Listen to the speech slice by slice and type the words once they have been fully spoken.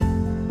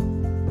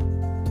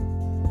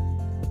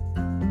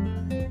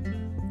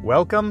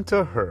Welcome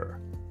to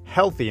Her,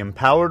 Healthy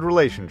Empowered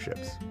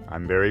Relationships.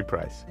 I'm Barry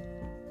Price.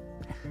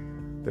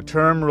 The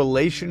term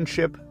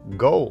relationship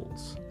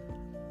goals.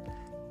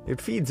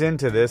 It feeds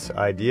into this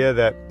idea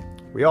that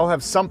we all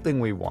have something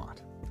we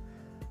want,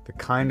 the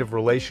kind of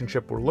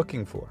relationship we're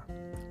looking for.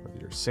 Whether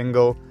you're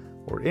single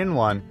or in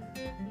one,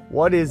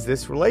 what is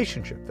this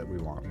relationship that we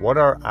want? What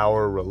are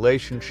our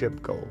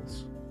relationship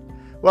goals?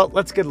 Well,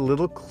 let's get a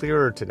little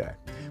clearer today,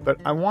 but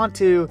I want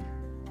to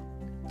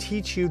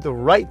teach you the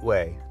right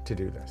way to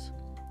do this.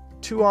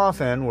 Too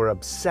often, we're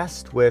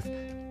obsessed with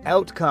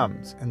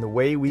outcomes and the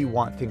way we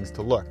want things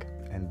to look.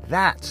 And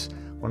that's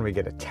when we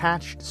get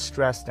attached,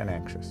 stressed, and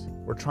anxious.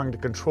 We're trying to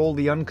control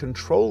the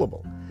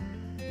uncontrollable.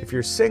 If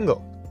you're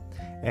single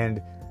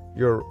and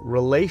your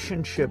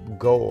relationship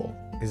goal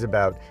is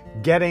about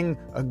getting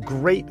a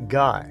great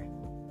guy,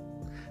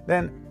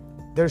 then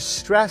there's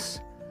stress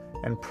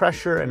and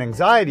pressure and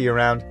anxiety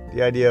around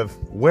the idea of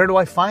where do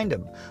I find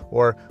him?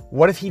 Or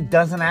what if he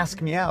doesn't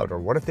ask me out? Or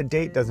what if the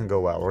date doesn't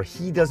go well? Or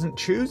he doesn't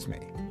choose me?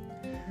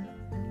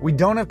 We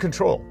don't have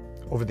control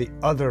over the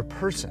other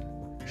person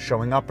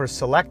showing up or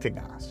selecting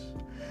us.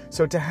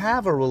 So to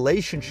have a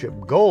relationship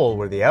goal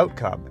where the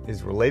outcome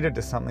is related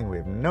to something we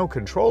have no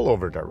control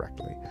over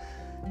directly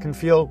can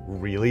feel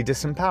really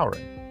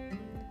disempowering.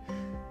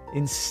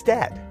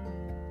 Instead,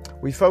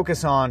 we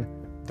focus on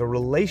the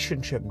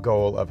relationship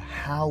goal of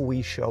how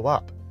we show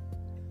up.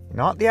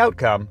 Not the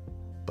outcome,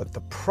 but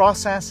the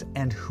process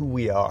and who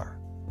we are.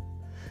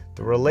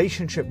 The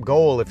relationship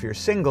goal, if you're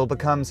single,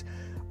 becomes,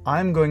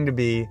 I'm going to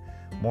be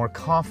more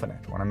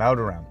confident when I'm out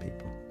around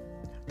people.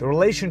 The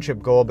relationship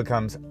goal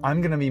becomes,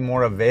 I'm going to be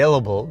more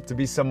available to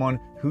be someone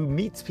who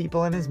meets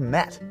people and is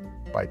met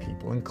by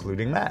people,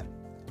 including men.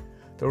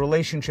 The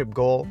relationship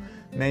goal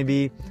may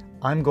be,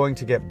 I'm going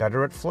to get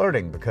better at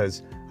flirting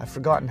because I've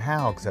forgotten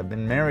how because I've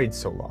been married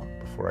so long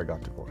before I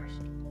got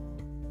divorced.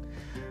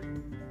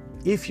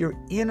 If you're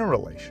in a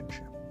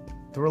relationship,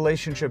 the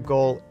relationship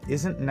goal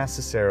isn't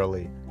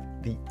necessarily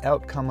the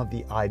outcome of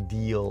the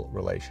ideal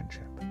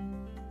relationship.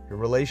 Your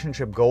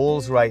relationship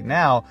goals right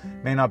now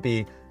may not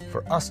be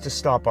for us to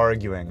stop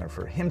arguing or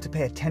for him to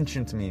pay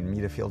attention to me and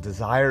me to feel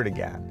desired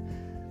again.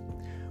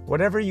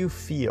 Whatever you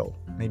feel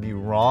may be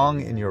wrong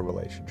in your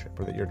relationship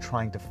or that you're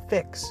trying to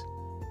fix,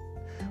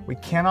 we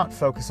cannot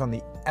focus on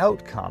the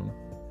outcome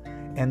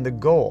and the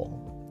goal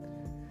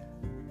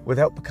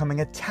without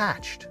becoming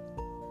attached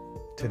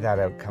to that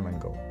outcome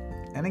and goal.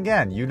 And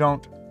again, you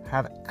don't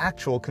have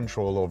actual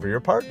control over your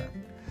partner.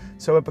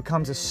 So it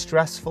becomes a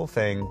stressful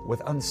thing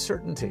with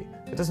uncertainty.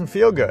 It doesn't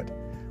feel good.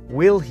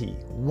 Will he,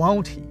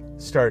 won't he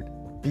start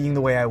being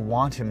the way I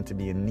want him to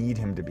be and need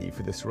him to be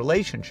for this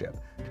relationship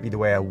to be the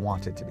way I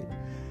want it to be?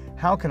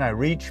 How can I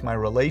reach my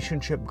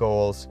relationship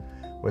goals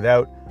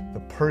without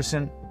the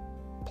person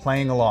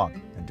playing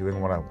along and doing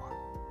what I want?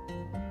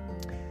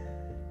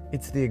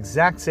 It's the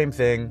exact same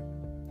thing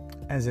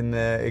as in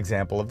the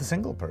example of the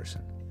single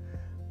person.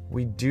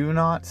 We do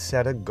not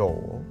set a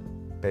goal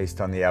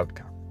based on the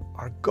outcome.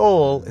 Our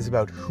goal is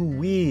about who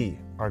we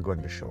are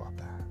going to show up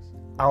as.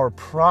 Our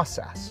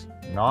process,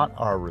 not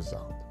our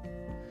result.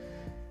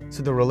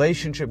 So the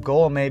relationship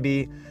goal may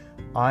be,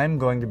 I'm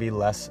going to be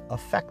less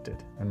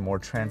affected and more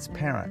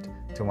transparent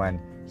to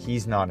when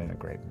he's not in a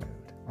great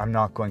mood. I'm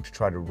not going to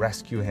try to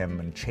rescue him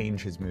and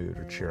change his mood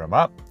or cheer him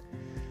up.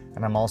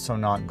 And I'm also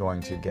not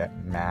going to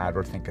get mad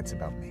or think it's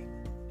about me.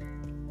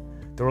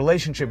 The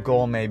relationship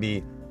goal may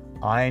be,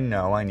 I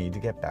know I need to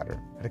get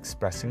better at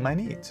expressing my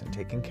needs and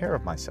taking care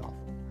of myself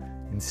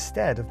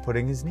instead of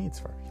putting his needs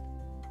first.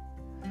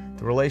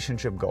 The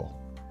relationship goal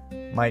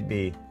might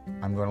be,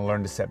 I'm going to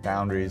learn to set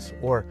boundaries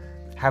or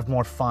have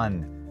more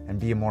fun and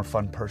be a more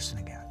fun person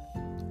again,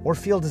 or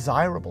feel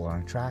desirable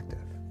and attractive.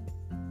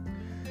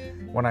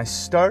 When I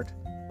start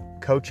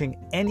coaching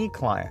any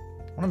client,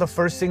 one of the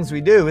first things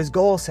we do is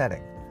goal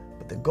setting.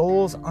 But the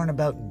goals aren't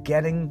about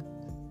getting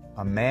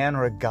a man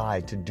or a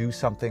guy to do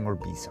something or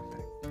be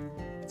something.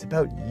 It's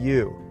about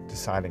you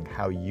deciding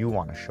how you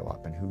want to show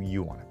up and who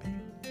you want to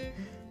be.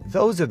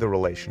 Those are the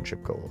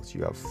relationship goals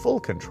you have full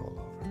control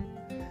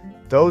over.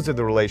 Those are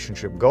the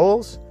relationship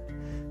goals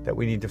that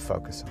we need to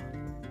focus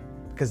on,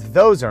 because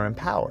those are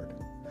empowered.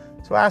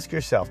 So ask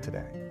yourself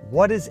today,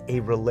 what is a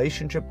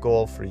relationship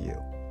goal for you?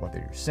 Whether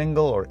you're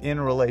single or in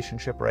a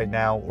relationship right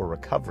now or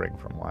recovering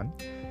from one,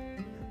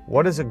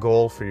 what is a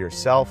goal for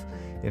yourself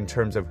in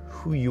terms of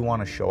who you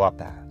want to show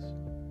up as?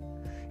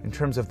 In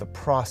terms of the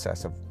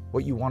process of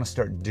what you want to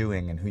start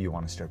doing and who you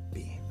want to start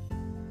being?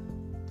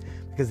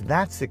 Because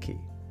that's the key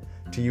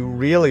to you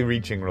really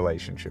reaching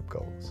relationship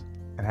goals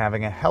and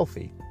having a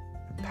healthy,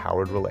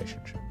 empowered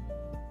relationship.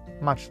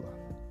 Much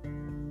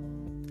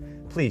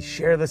love. Please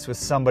share this with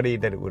somebody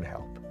that it would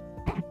help.